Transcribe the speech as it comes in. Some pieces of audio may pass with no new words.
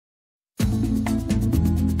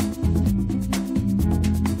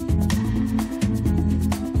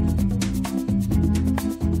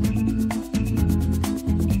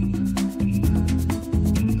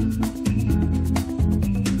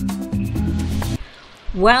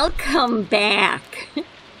Welcome back.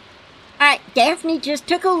 Alright, Daphne just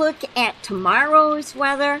took a look at tomorrow's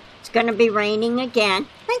weather. It's going to be raining again.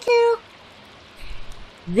 Thank you.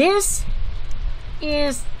 This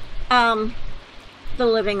is the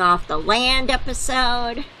living off the land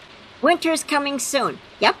episode. Winter's coming soon.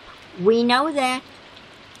 Yep, we know that.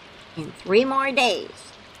 In 3 more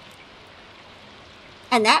days.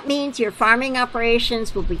 And that means your farming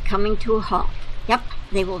operations will be coming to a halt. Yep,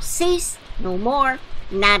 they will cease. No more.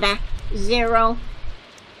 Nada. Zero.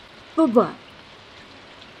 Boo-boo.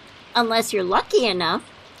 Unless you're lucky enough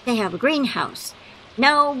to have a greenhouse.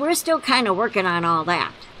 No, we're still kind of working on all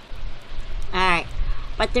that. Alright,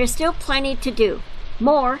 but there's still plenty to do.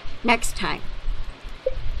 More next time.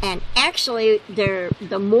 And actually,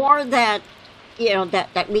 the more that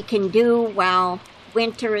that we can do while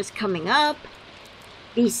winter is coming up,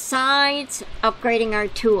 besides upgrading our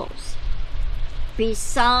tools,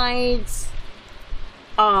 besides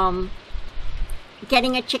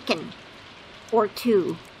getting a chicken or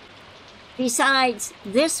 2, besides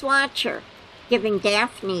this watcher giving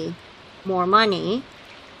Daphne more money,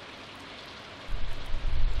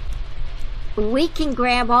 we can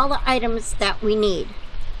grab all the items that we need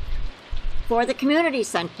for the community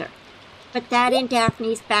center. Put that in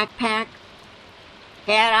Daphne's backpack.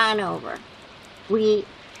 Head on over. We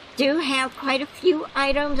do have quite a few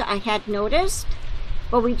items I had noticed,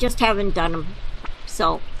 but we just haven't done them.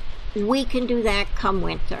 So we can do that come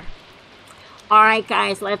winter. Alright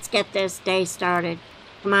guys, let's get this day started.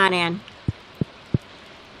 Come on in.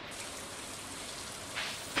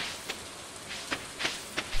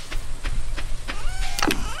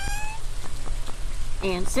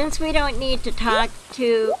 And since we don't need to talk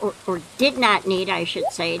to, or did not need, I should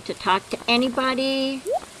say, to talk to anybody,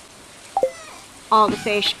 all the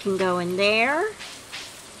fish can go in there.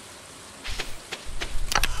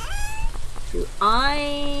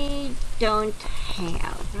 I don't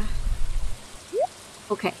have.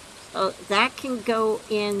 Okay, so that can go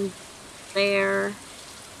in there.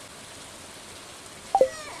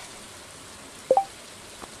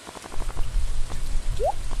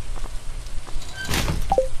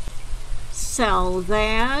 Sell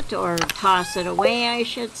that, or toss it away, I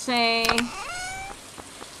should say.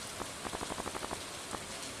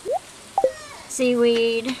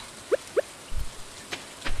 Seaweed.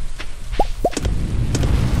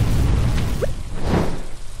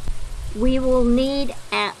 We will need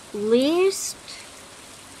at least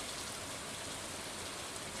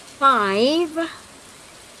 5.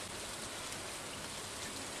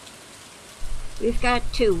 We've got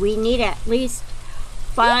 2. We need at least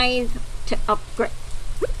 5 to upgrade.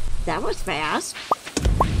 That was fast.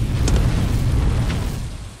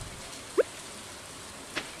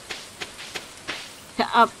 To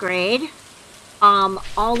upgrade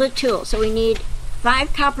all the tools. So we need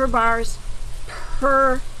 5 copper bars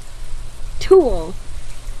per tool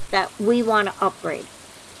that we want to upgrade.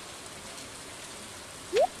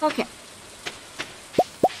 Okay.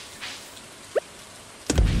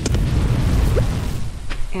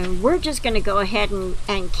 And we're just going to go ahead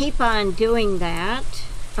and keep on doing that.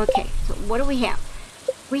 Okay, so what do we have?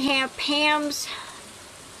 We have Pam's.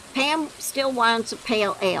 Pam still wants a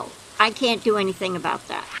pale ale. I can't do anything about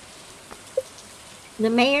that. The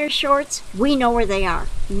mayor's shorts, we know where they are.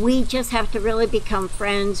 We just have to really become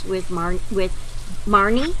friends with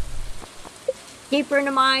Marnie. Deeper in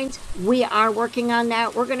the mines, we are working on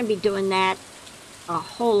that. We're going to be doing that a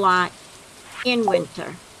whole lot in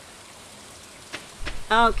winter.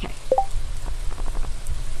 Okay.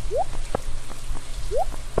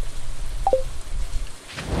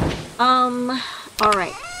 All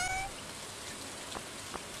right.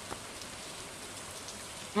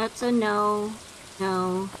 That's a no.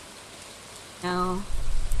 No. No.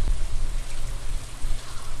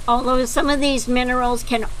 Although some of these minerals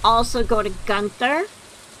can also go to Gunther,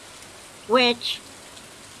 which,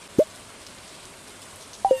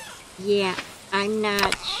 yeah, I'm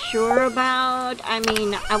not sure about. I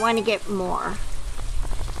mean, I want to get more.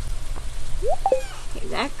 Okay,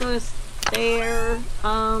 that goes there.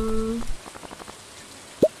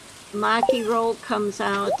 Maki roll comes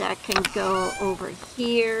out. That can go over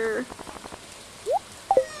here.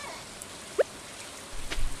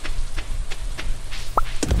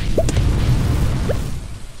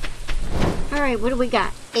 Alright, what do we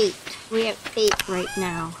got? 8. We have 8 right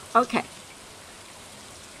now. Okay.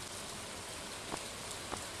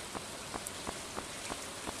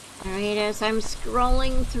 Alright, as I'm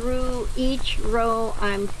scrolling through each row,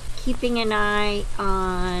 I'm keeping an eye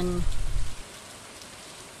on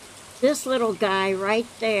this little guy right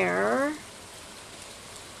there.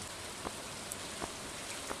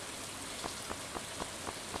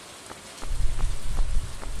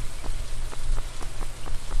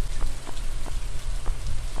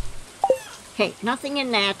 Okay, nothing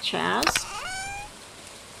in that chest.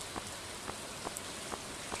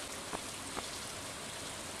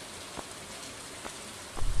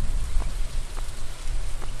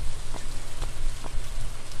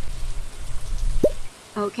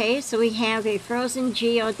 Okay, so we have a frozen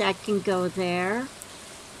geode that can go there.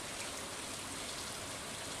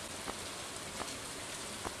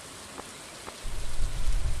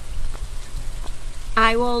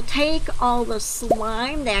 I will take all the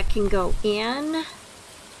slime that can go in.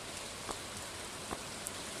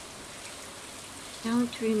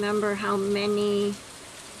 Don't remember how many.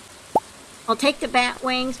 I'll take the bat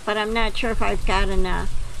wings, but I'm not sure if I've got enough.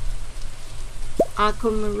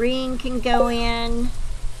 Aquamarine can go in.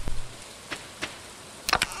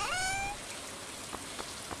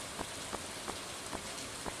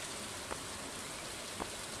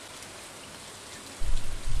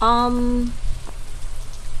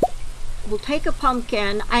 We'll take a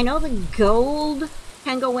pumpkin. I know the gold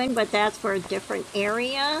can go in, but that's for a different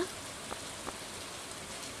area.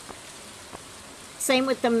 Same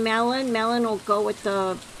with the melon. Melon will go with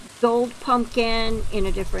the gold pumpkin in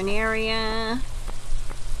a different area.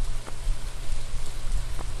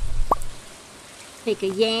 Take a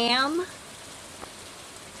yam.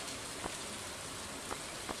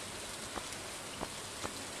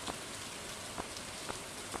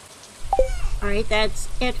 Alright, that's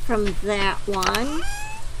it from that one.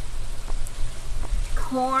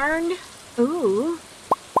 Corn. Ooh.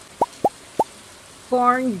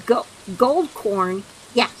 Corn, gold corn.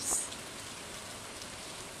 Yes.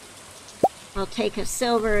 I'll take a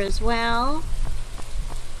silver as well.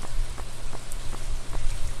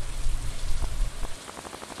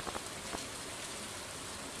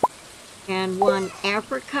 And one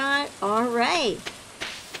apricot. Alright.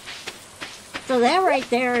 So that right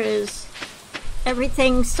there is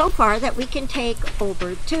everything so far that we can take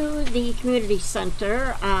over to the community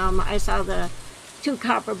center. I saw the 2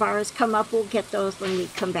 copper bars come up. We'll get those when we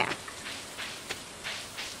come back.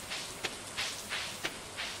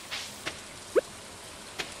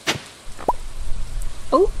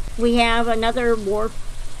 Oh, we have another warp,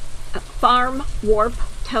 farm warp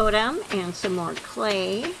totem and some more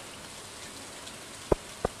clay.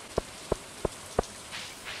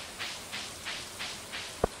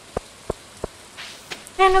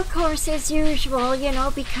 And of course, as usual, you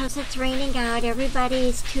know, because it's raining out,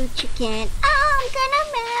 everybody's too chicken. Oh, I'm gonna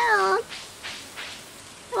melt.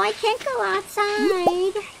 So I can't go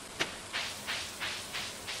outside.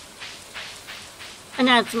 And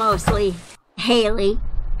that's mostly Haley,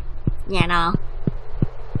 you know.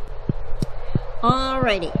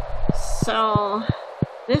 Alrighty, so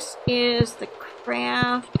this is the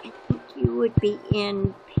craft. I think you would be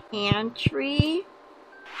in pantry.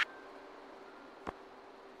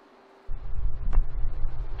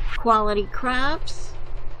 Quality crops.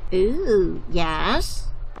 Ooh, yes.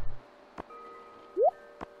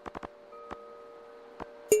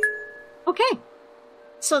 Okay.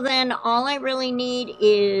 So then all I really need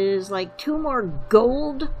is like 2 more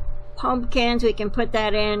gold pumpkins. We can put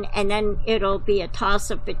that in, and then it'll be a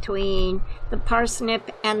toss-up between the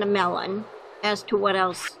parsnip and the melon as to what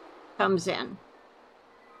else comes in.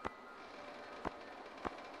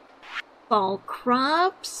 Fall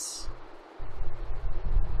crops.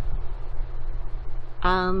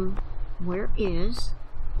 Where is?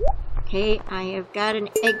 Okay, I have got an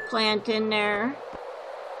eggplant in there.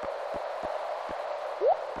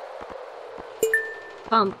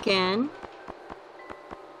 Pumpkin.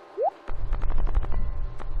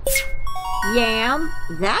 Yam.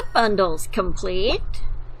 That bundle's complete.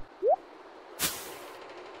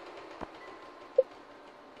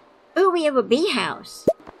 Ooh, we have a bee house.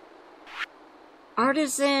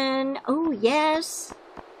 Artisan. Oh, yes.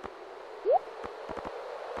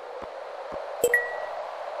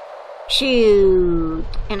 Shoot.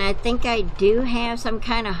 And I think I do have some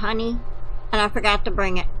kind of honey, and I forgot to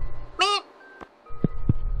bring it. Meh.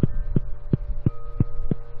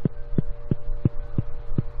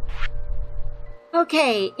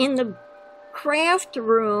 Okay, in the craft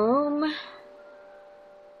room,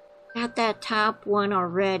 got that top one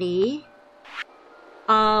already.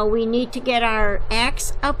 We need to get our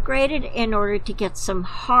axe upgraded in order to get some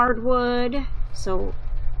hardwood, so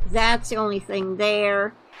that's the only thing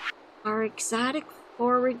there. Our exotic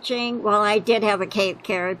foraging, well, I did have a cave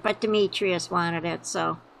carrot, but Demetrius wanted it,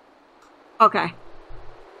 so okay,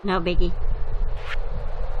 no biggie.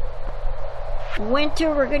 Winter,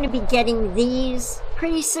 we're going to be getting these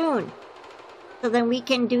pretty soon, so then we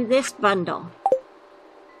can do this bundle.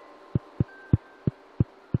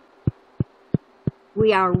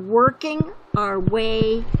 We are working our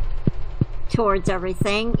way towards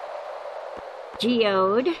everything.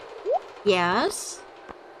 geode. Yes.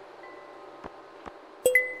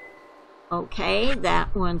 Okay,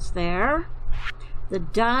 that one's there. The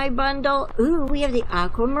dye bundle. Ooh, we have the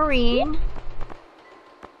aquamarine.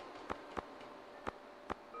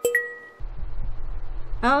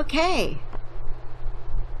 Okay.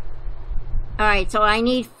 Alright, so I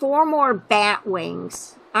need 4 more bat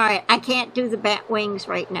wings. Alright, I can't do the bat wings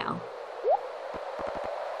right now.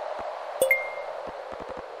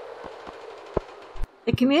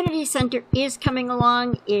 The community center is coming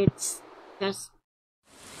along. It's just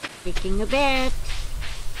taking a bit.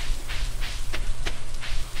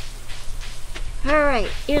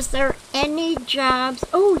 Alright, is there any jobs?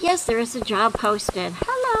 Oh, yes, there is a job posted.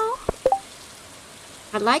 Hello.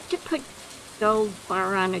 I'd like to put gold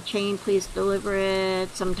bar on a chain. Please deliver it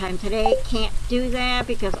sometime today. Can't do that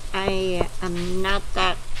because I am not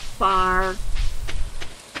that far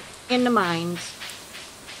in the mines.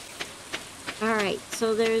 Alright,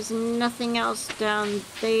 so there's nothing else down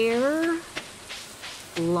there.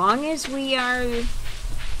 As long as we are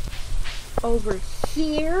over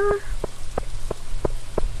here.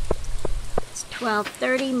 It's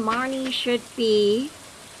 12:30. Marnie should be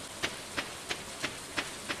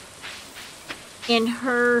in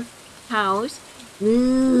her house.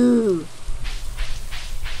 Ooh.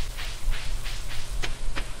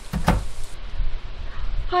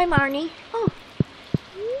 Hi, Marnie. Oh.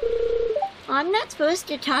 I'm not supposed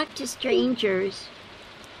to talk to strangers.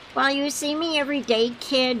 Well, you see me every day,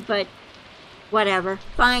 kid, but whatever.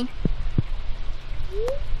 Fine.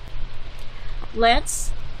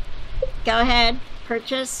 Let's go ahead,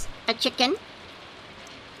 purchase a chicken.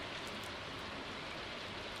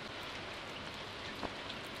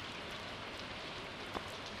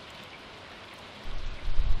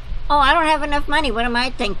 Oh, I don't have enough money. What am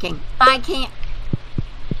I thinking? I can't.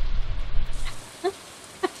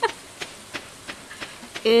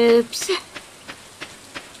 Oops.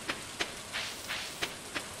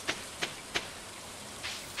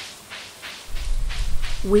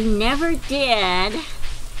 We never did.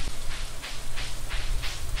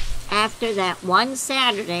 After that one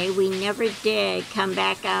Saturday, we never did come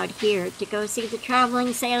back out here to go see the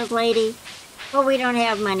traveling sales lady. But we don't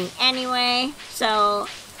have money anyway, so...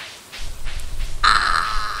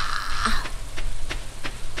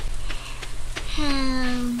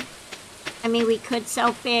 I mean, we could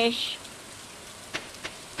sell fish.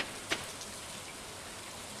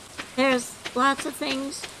 There's lots of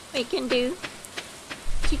things we can do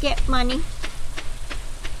to get money.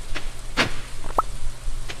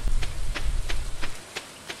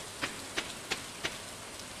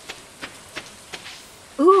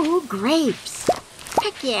 Ooh, grapes.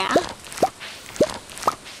 Heck yeah.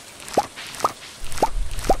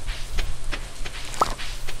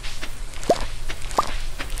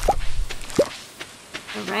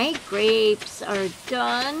 Alright, grapes are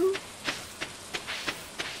done.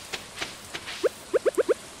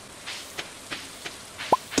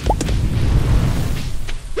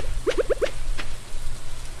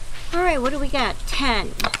 Alright, what do we got?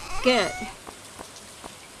 10. Good.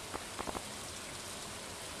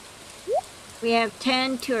 We have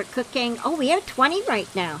 10 to our cooking. Oh, we have 20 right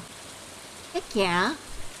now. Heck yeah.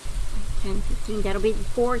 10, 15, that'll be the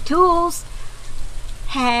 4 tools.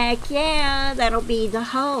 Heck yeah, that'll be the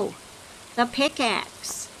hoe, the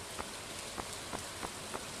pickaxe,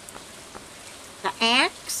 the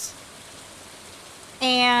axe,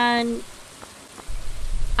 and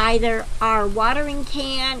either our watering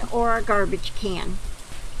can or our garbage can.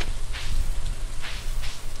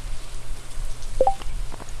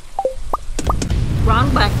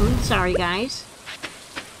 Wrong button, sorry guys.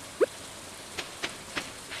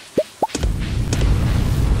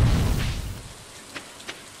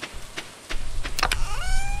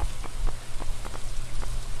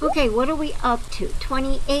 Okay, what are we up to?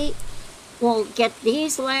 28. We'll get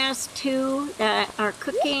these last 2 that are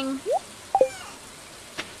cooking.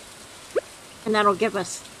 And that'll give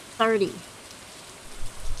us 30.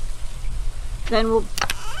 Then we'll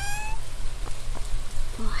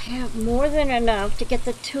have more than enough to get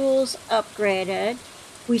the tools upgraded.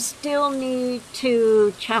 We still need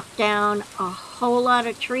to chop down a whole lot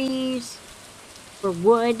of trees for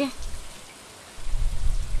wood.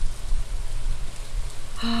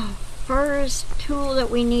 First tool that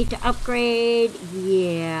we need to upgrade,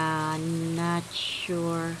 yeah, not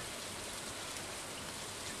sure.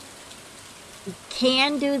 We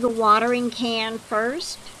can do the watering can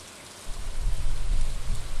first.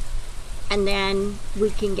 And then we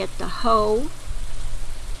can get the hoe.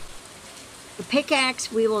 The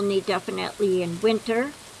pickaxe we will need definitely in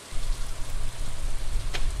winter.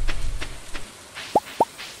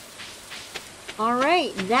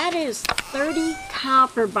 Alright, that is 30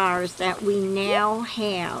 copper bars that we now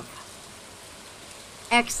have.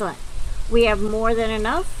 Excellent. We have more than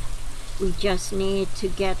enough. We just need to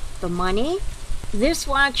get the money. This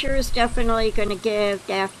watcher is definitely going to give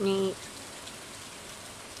Daphne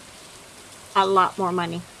a lot more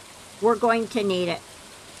money. We're going to need it.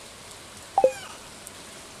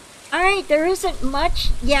 Alright, there isn't much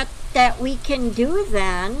yet that we can do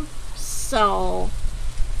then. So,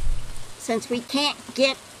 since we can't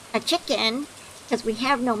get a chicken because we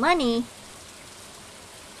have no money,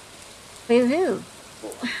 boo-hoo.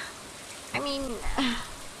 I mean,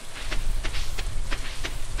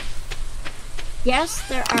 yes,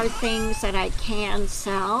 there are things that I can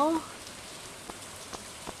sell.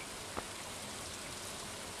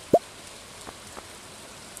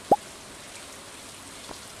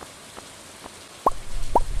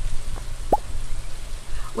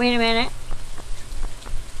 Wait a minute.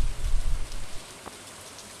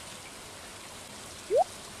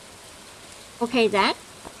 Okay, that.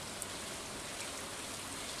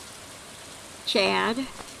 Chad.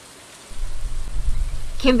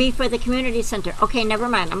 Can be for the community center. Okay, never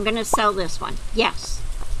mind. I'm going to sell this one. Yes.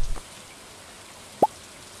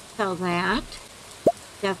 Sell that.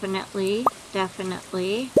 Definitely.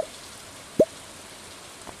 Definitely.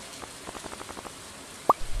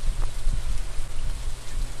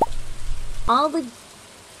 All the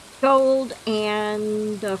gold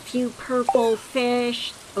and a few purple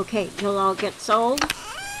fish. Okay, you'll all get sold.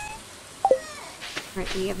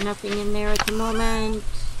 Right, we have nothing in there at the moment.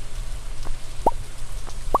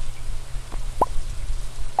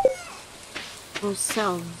 We'll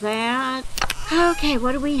sell that. Okay,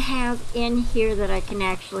 what do we have in here that I can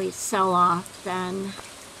actually sell off then?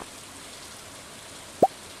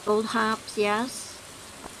 Gold hops, yes.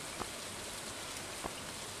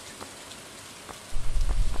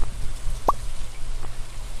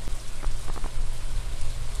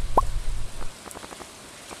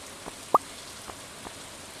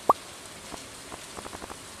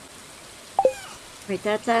 Right,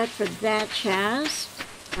 that's that for that chest.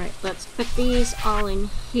 Alright, let's put these all in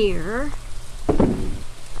here.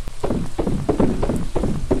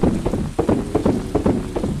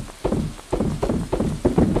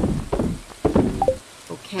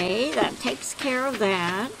 Okay, that takes care of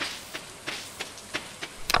that.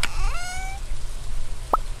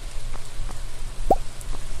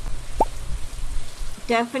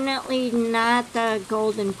 Definitely not the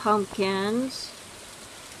golden pumpkins.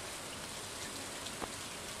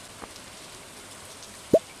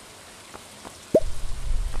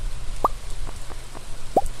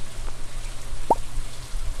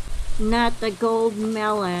 Not the gold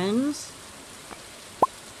melons.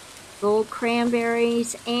 Gold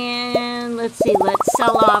cranberries, and let's see, let's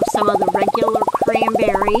sell off some of the regular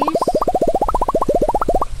cranberries.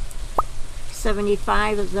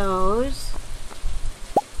 75 of those.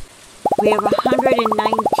 We have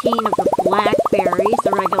 119 of the blackberries,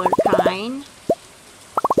 the regular kind.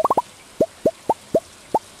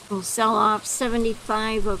 We'll sell off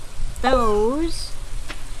 75 of those.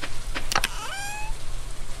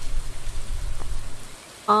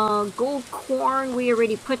 Gold corn, we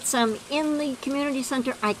already put some in the community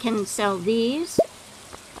center. I can sell these.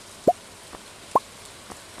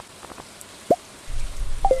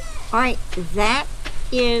 Alright, that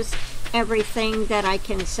is everything that I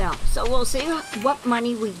can sell. So we'll see what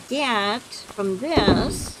money we get from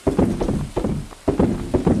this.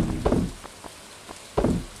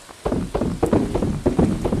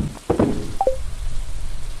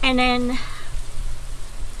 And then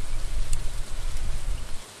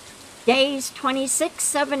days 26,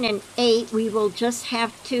 7, and 8, we will just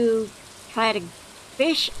have to try to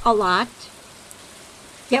fish a lot,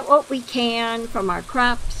 get what we can from our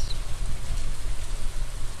crops,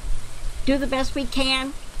 do the best we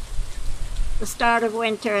can. The start of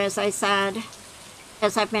winter, as I said,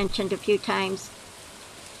 as I've mentioned a few times,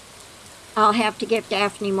 I'll have to give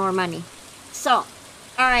Daphne more money. So,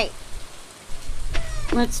 alright,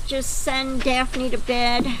 let's just send Daphne to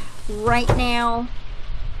bed right now.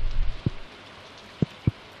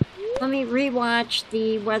 Let me rewatch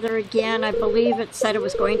the weather again. I believe it said it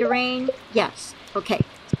was going to rain. Yes. Okay.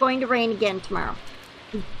 It's going to rain again tomorrow.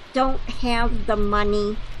 We don't have the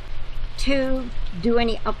money to do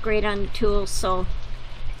any upgrade on the tools, so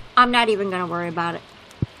I'm not even going to worry about it.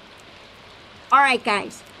 Alright,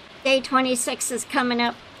 guys. Day 26 is coming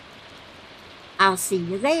up. I'll see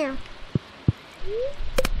you there.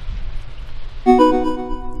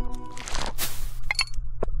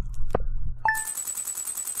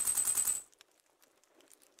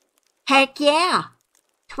 Heck yeah!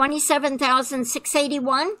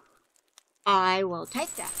 27,681? I will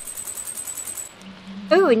take that.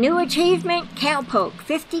 Ooh, new achievement, cowpoke,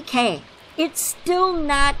 50K. It's still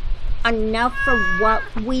not enough for what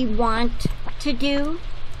we want to do,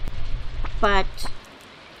 but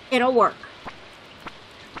it'll work.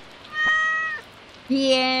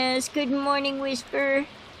 Yes, good morning, Whisper.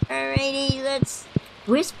 Alrighty, let's...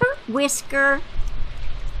 Whisper? Whisker.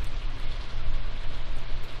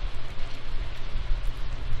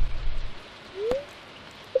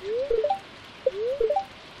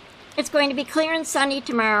 It's going to be clear and sunny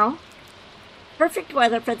tomorrow. Perfect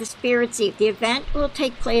weather for the Spirits Eve. The event will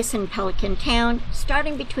take place in Pelican Town,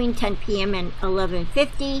 starting between 10 p.m. and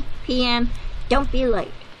 11:50 p.m. Don't be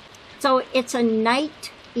late. So it's a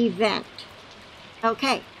night event.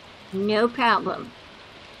 Okay, no problem.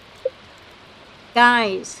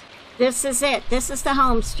 Guys, this is it. This is the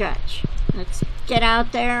home stretch. Let's get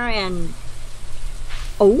out there and...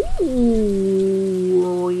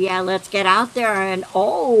 Oh, yeah, let's get out there and...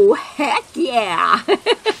 Oh, heck yeah!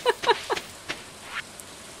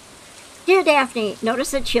 Dear Daphne,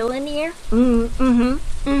 notice a chill in the air?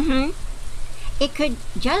 It could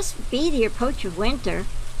just be the approach of winter,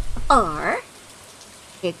 or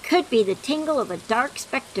it could be the tingle of a dark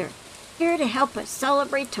specter, here to help us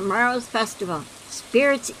celebrate tomorrow's festival,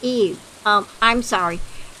 Spirits Eve. I'm sorry,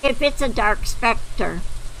 if it's a dark specter,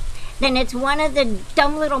 then it's one of the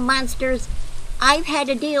dumb little monsters I've had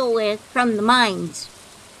to deal with from the mines.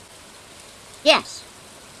 Yes.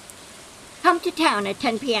 Come to town at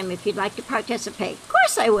 10 p.m. if you'd like to participate. Of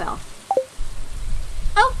course I will.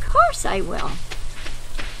 Of course I will.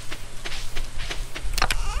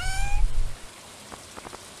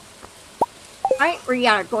 Alright, we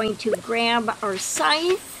are going to grab our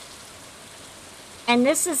scythe. And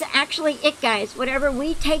this is actually it, guys. Whatever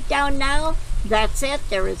we take down now, that's it.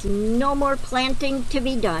 There is no more planting to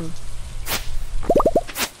be done.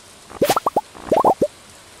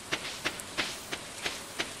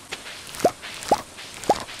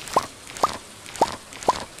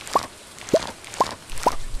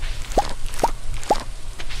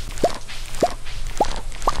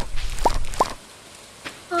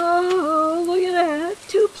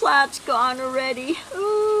 Plots gone already.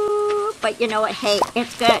 Ooh, but you know what? Hey,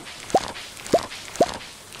 it's good.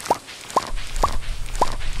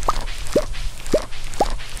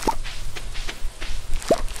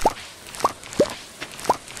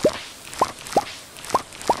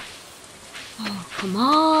 Oh, come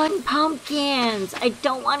on, pumpkins. I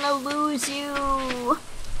don't want to lose you.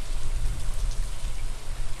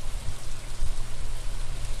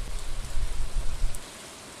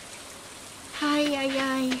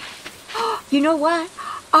 You know what?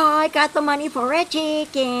 I got the money for a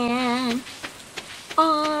chicken.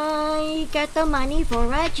 I got the money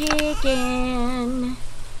for a chicken.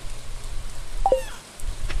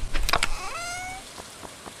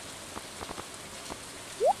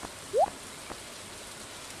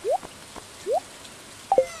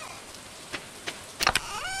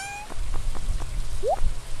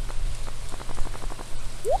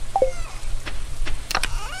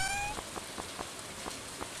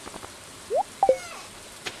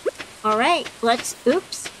 Alright, let's...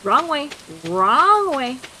 Oops, wrong way. Wrong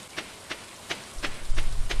way.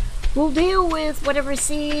 We'll deal with whatever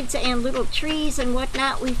seeds and little trees and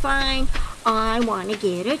whatnot we find. I want to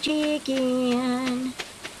get a chicken.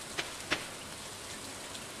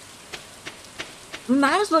 We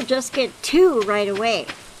might as well just get 2 right away.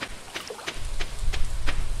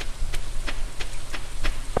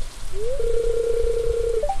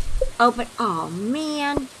 Oh, but... Oh,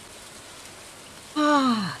 man.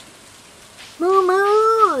 Ah...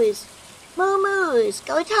 Moo-moos! Moo-moos!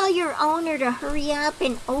 Go tell your owner to hurry up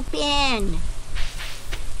and open!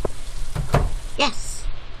 Yes!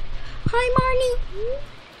 Hi, Marnie!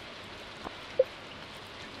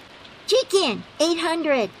 Chicken!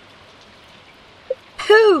 800!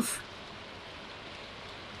 Poof!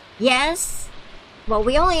 Yes? Well,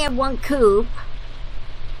 we only have 1 coop.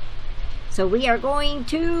 So we are going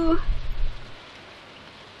to...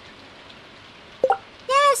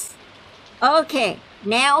 Yes! Okay,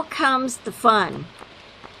 now comes the fun.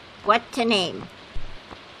 What to name?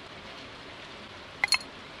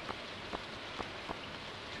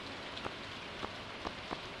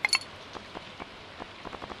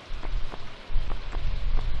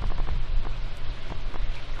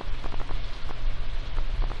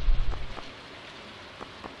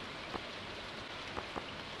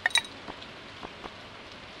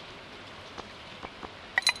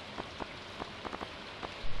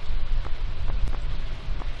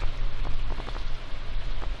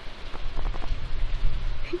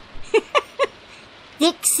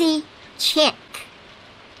 Dixie Chick.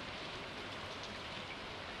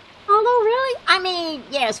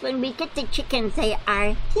 yes, when we get the chickens, they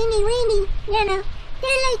are teeny weeny, you know.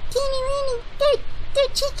 They're like teeny weeny. They're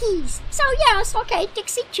chickies. So yes, okay,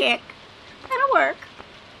 Dixie Chick. That'll work.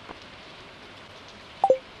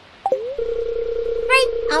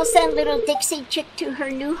 Right, I'll send little Dixie Chick to her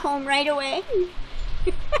new home right away.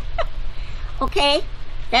 Okay,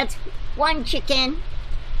 that's one chicken.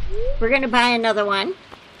 We're gonna buy another one.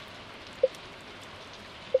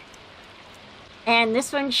 And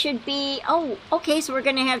this one should be, oh, okay, so we're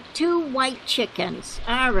gonna have 2 white chickens.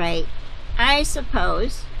 All right, I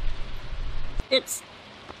suppose it's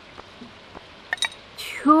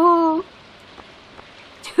too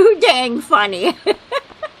dang funny.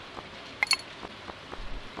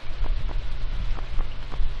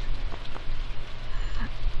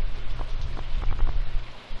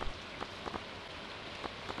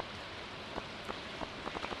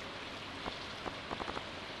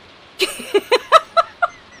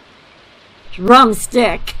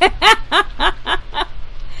 Drumstick.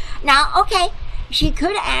 Now, okay, she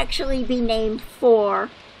could actually be named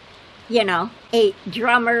for, you know, a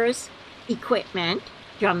drummer's equipment,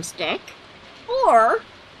 drumstick, or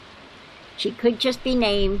she could just be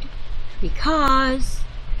named because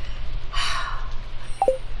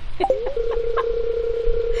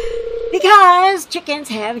chickens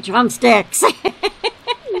have drumsticks.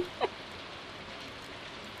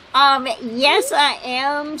 Yes, I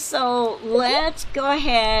am. So let's go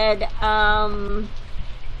ahead.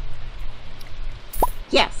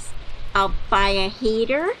 Yes, I'll buy a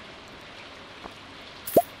heater.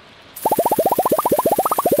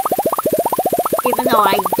 Even though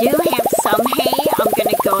I do have some hay, I'm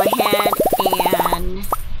gonna go ahead and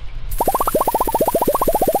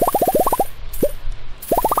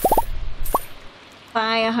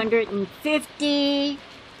buy 150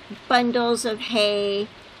 bundles of hay.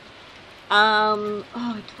 Oh,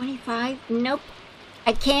 25? Nope.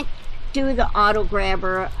 I can't do the auto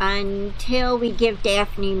grabber until we give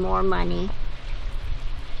Daphne more money.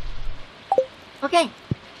 Okay.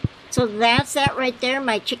 So that's that right there.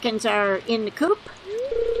 My chickens are in the coop.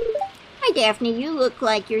 Hi, Daphne. You look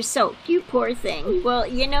like you're soaked. You poor thing. Well,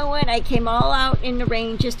 you know what? I came all out in the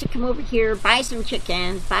rain just to come over here, buy some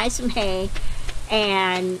chickens, buy some hay,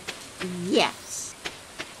 and yes,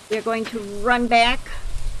 we're going to run back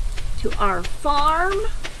to our farm.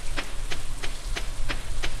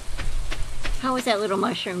 How is that little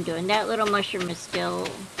mushroom doing? That little mushroom is still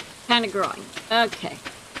kind of growing. Okay.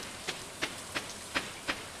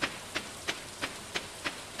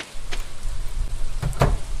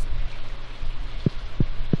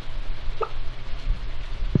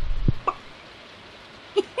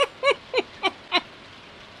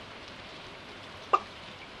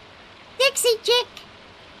 Dixie Chick!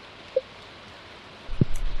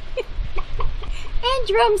 And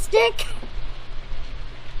Drumstick!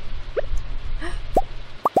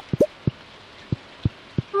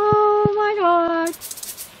 Oh my god!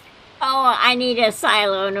 Oh, I need a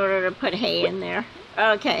silo in order to put hay in there.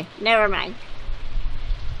 Okay, never mind.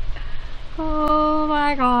 Oh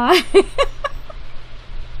my god.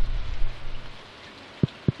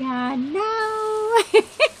 Yeah, no.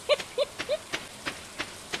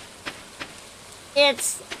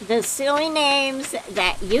 It's the silly names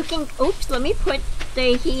that you can... Oops, let me put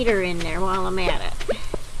the heater in there while I'm at it.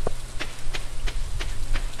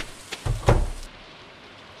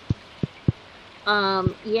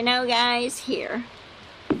 You know, guys, here.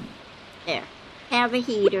 There. Have a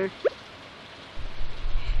heater.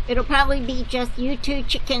 It'll probably be just you 2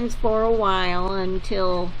 chickens for a while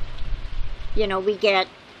until, you know, we get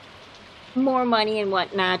more money and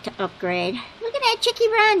whatnot to upgrade. Look at that chickie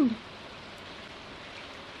run!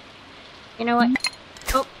 You know what?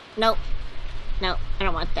 Oh, nope. No, I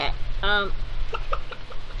don't want that.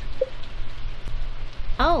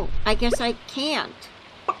 Oh, I guess I can't.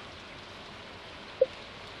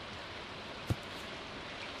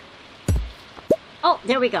 Oh,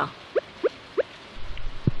 there we go.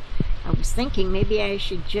 I was thinking maybe I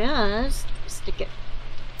should just stick it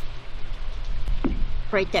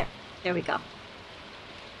right there. There we go.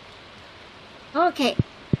 Okay,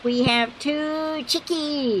 we have 2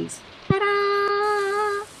 chickies.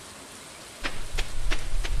 Ta-da!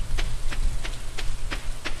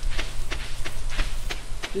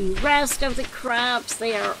 The rest of the crops,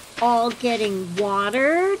 they are all getting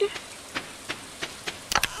watered.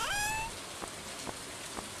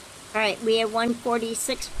 Alright, we have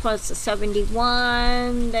 146 plus the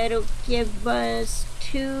 71. That'll give us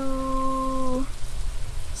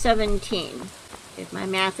 217. If my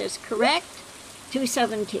math is correct,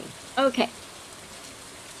 217. Okay.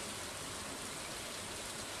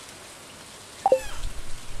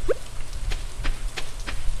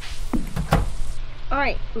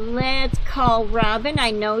 Alright, let's call Robin. I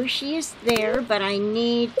know she is there, but I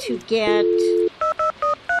need to get...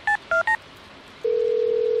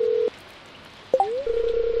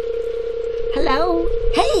 Hello?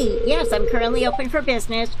 Hey! Yes, I'm currently open for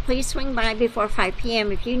business. Please swing by before 5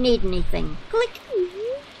 p.m. if you need anything. Click!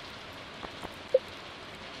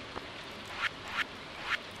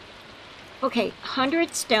 Okay,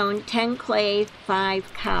 100 stone, 10 clay,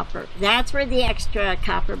 5 copper. That's where the extra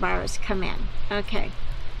copper bars come in. Okay.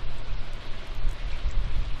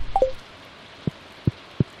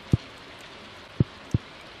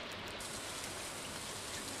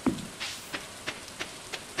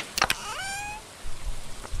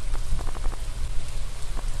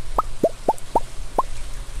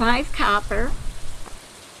 Five copper.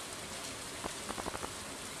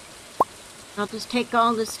 I'll just take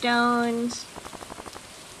all the stones,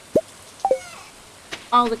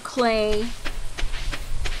 all the clay.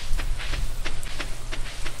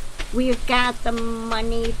 We've got the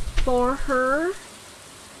money for her.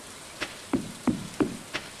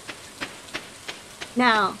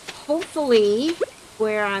 Now, hopefully,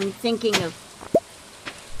 where I'm thinking of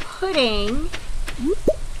putting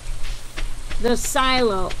the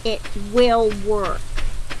silo, it will work.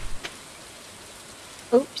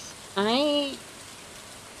 Oops, I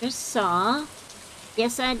just saw.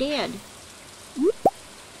 Yes, I did.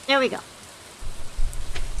 There we go.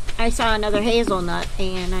 I saw another hazelnut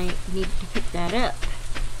and I needed to pick that up.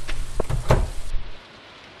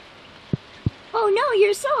 Oh no,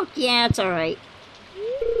 you're soaked. Yeah, it's alright.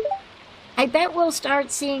 I bet we'll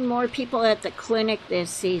start seeing more people at the clinic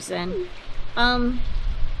this season.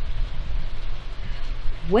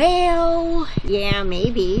 Well, yeah,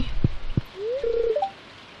 maybe.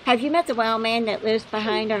 Have you met the wild man that lives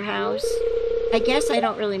behind our house? I guess I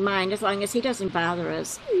don't really mind as long as he doesn't bother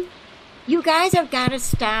us. You guys have got to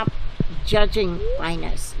stop judging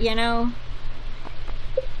Linus, you know?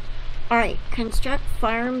 Alright, construct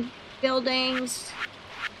farm buildings.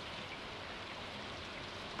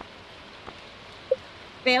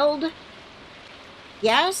 Build.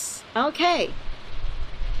 Yes? Okay.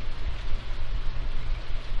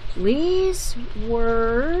 Please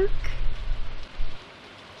work.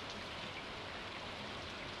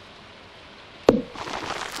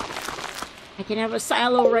 I can have a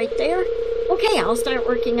silo right there. Okay, I'll start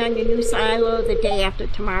working on your new silo the day after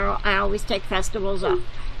tomorrow. I always take festivals off.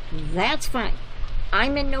 That's fine.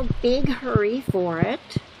 I'm in no big hurry for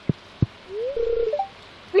it.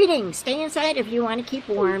 Greetings. Stay inside if you want to keep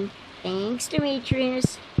warm. Thanks,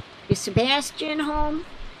 Demetrius. Is Sebastian home?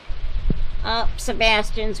 Oh,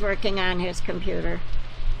 Sebastian's working on his computer.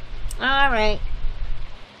 Alright.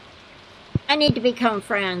 I need to become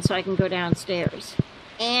friends so I can go downstairs.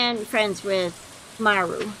 And friends with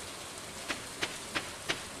Maru.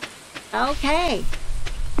 Okay.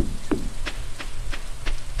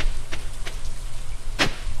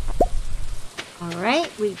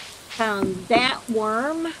 Alright, we found that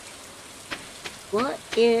worm. What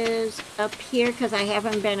is up here? Because I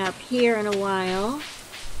haven't been up here in a while.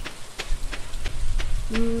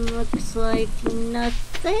 Looks like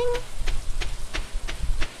nothing.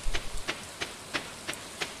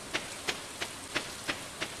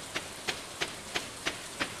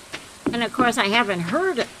 And of course I haven't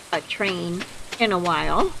heard a train in a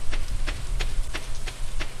while.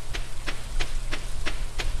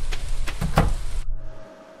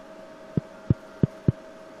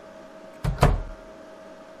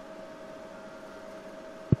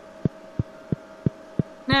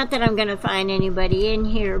 Not that I'm gonna find anybody in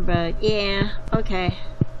here, but yeah, okay.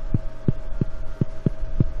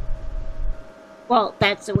 Well,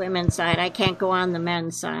 that's the women's side. I can't go on the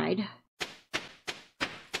men's side.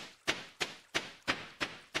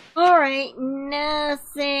 Alright,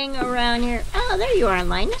 nothing around here. Oh, there you are,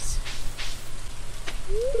 Linus.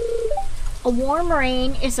 A warm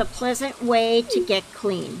rain is a pleasant way to get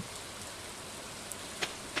clean.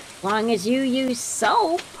 As long as you use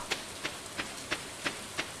soap.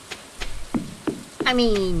 I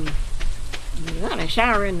mean, you want to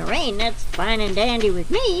shower in the rain, that's fine and dandy with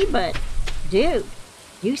me, but dude,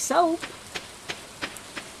 use soap.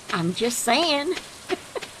 I'm just saying.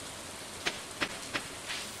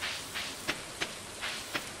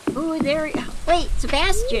 Ooh, there. Wait,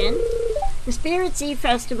 Sebastian. The Spirit's Eve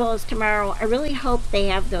Festival is tomorrow. I really hope they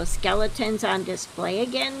have those skeletons on display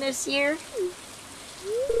again this year.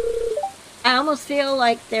 I almost feel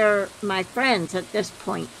like they're my friends at this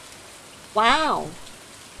point. Wow.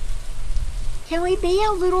 Can we be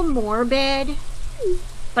a little morbid?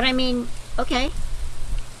 But I mean, okay.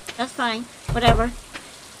 That's fine. Whatever.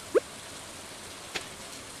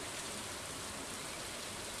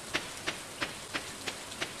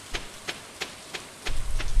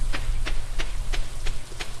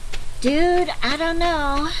 Dude, I don't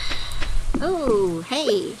know. Oh,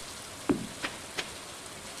 hey.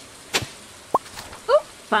 Oop,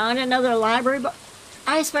 found another library book.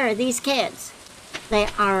 I swear, these kids, they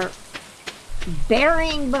are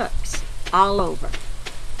burying books all over.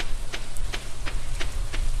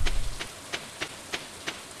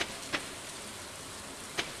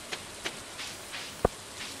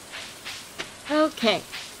 Okay,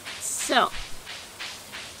 so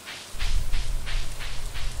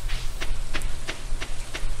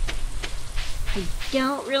I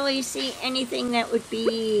don't really see anything that would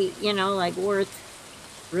be, you know, like worth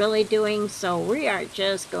really doing, so we are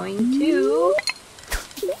just going to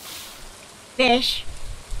fish,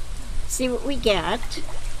 see what we get.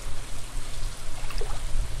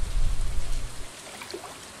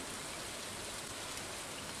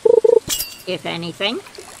 If anything.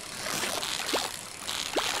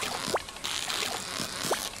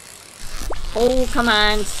 Oh, come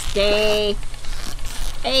on, stay.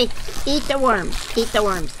 Hey, eat the worms, eat the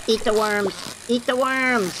worms, eat the worms, eat the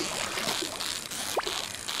worms.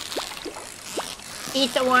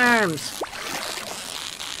 Eat the worms.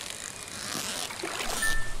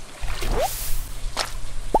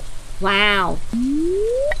 Wow.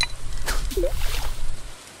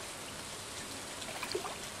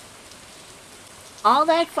 All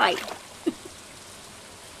that fight.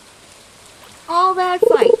 All that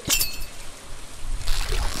fight.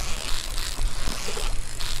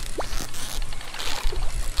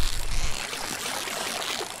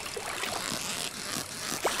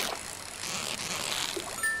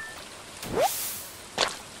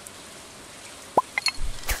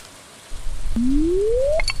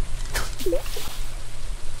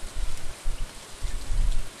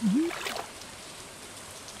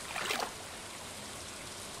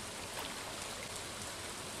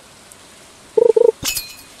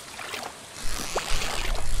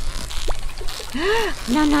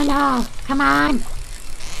 No, no, no. Come on.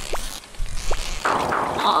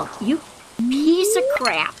 Oh, you piece of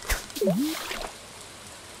crap.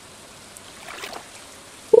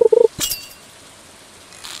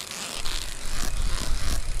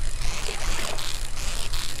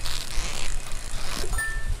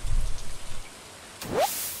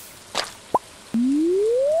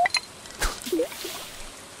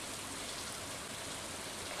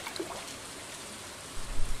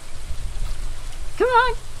 Come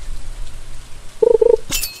on.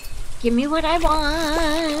 Give me what I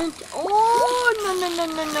want. Oh, no, no, no,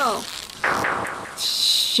 no, no.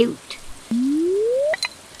 Shoot.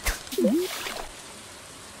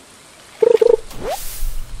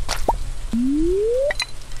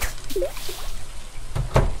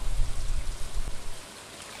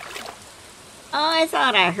 Oh, I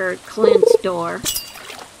thought I heard Clint's door.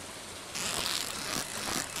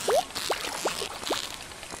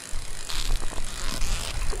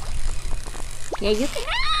 Yeah, you can.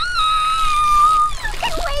 You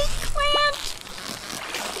can wait, Clint.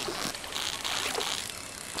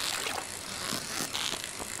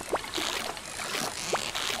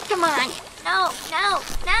 Come on. No, no,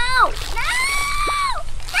 no, no, no.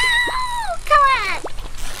 Come on.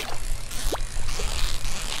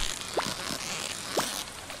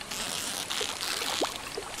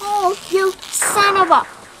 Oh, you son of a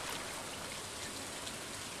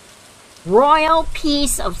royal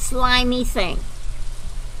piece of slimy thing.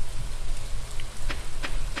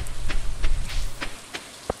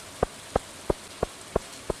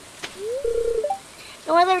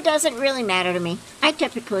 The weather doesn't really matter to me. I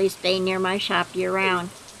typically stay near my shop year-round.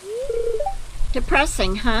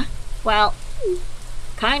 Depressing, huh? Well,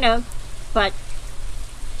 kind of, but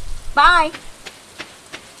bye.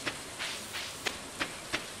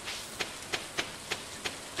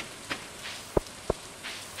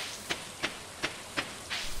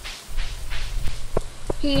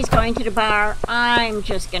 He's going to the bar. I'm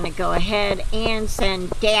just going to go ahead and send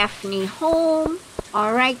Daphne home.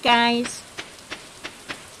 All right, guys.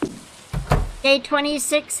 Day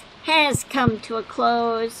 26 has come to a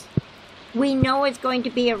close. We know it's going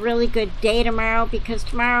to be a really good day tomorrow because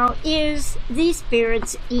tomorrow is the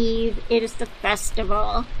Spirits' Eve. It is the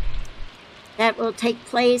festival that will take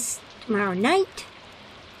place tomorrow night.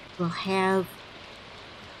 We'll have,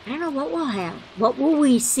 I don't know what we'll have. What will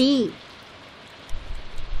we see?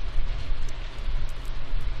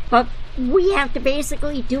 But we have to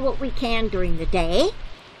basically do what we can during the day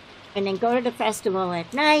and then go to the festival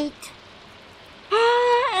at night.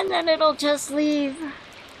 And then it'll just leave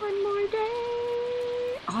one more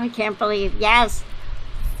day. Oh, I can't believe, yes,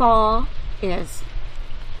 fall is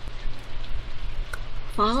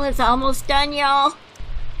almost done, y'all.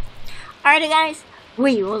 Alrighty, guys,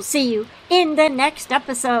 We will see you in the next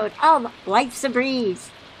episode of Life's a Breeze.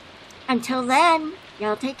 Until then,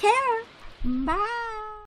 y'all take care. Bye.